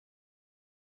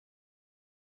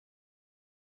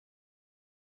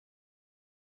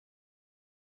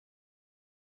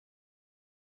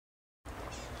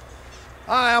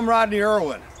Hi, I'm Rodney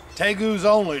Irwin,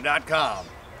 Tegusonly.com.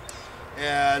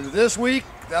 And this week,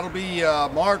 that'll be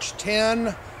March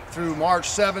 10 through March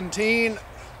 17,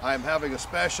 I'm having a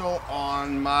special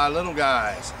on my little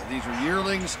guys. These are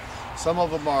yearlings. Some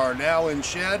of them are now in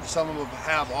shed, some of them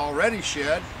have already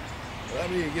shed.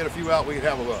 Let me get a few out, we can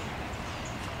have a look.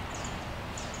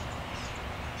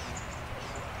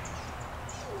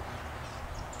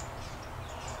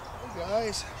 Hey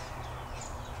guys.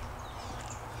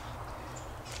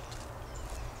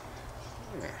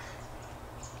 Yeah.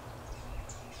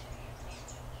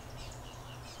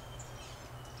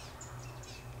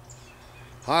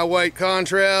 High weight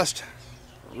contrast,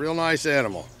 a real nice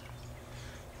animal.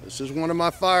 This is one of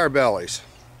my fire bellies.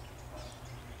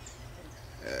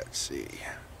 Let's see.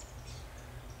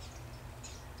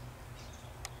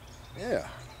 Yeah.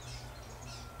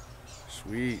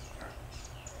 Sweet.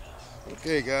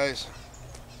 Okay, guys.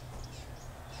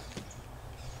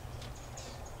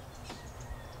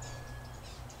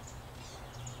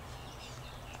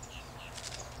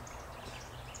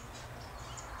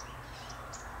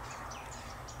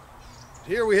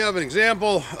 Here we have an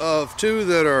example of two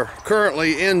that are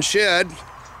currently in shed.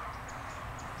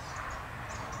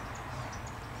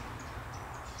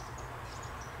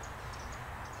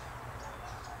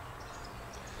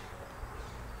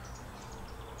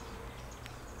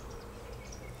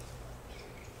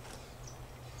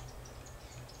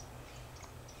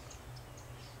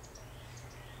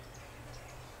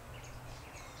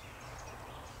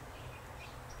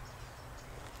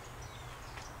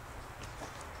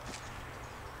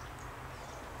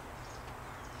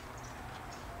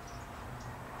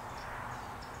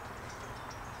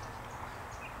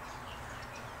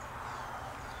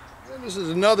 And this is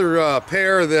another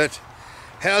pair that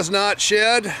has not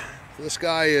shed. This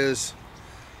guy is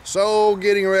so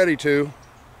getting ready to.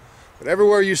 But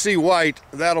everywhere you see white,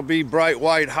 that'll be bright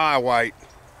white, high white.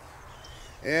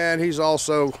 And he's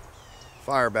also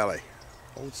fire belly.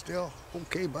 Hold still.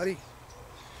 Okay, buddy.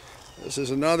 This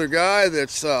is another guy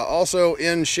that's also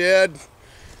in shed.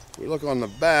 If we look on the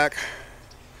back,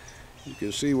 you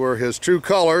can see where his true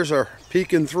colors are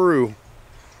peeking through.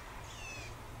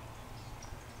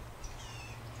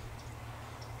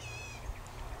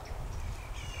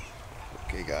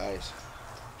 Okay, guys.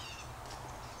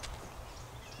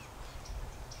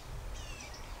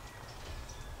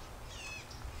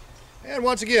 And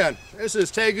once again, this is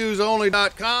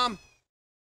Tegusonly.com.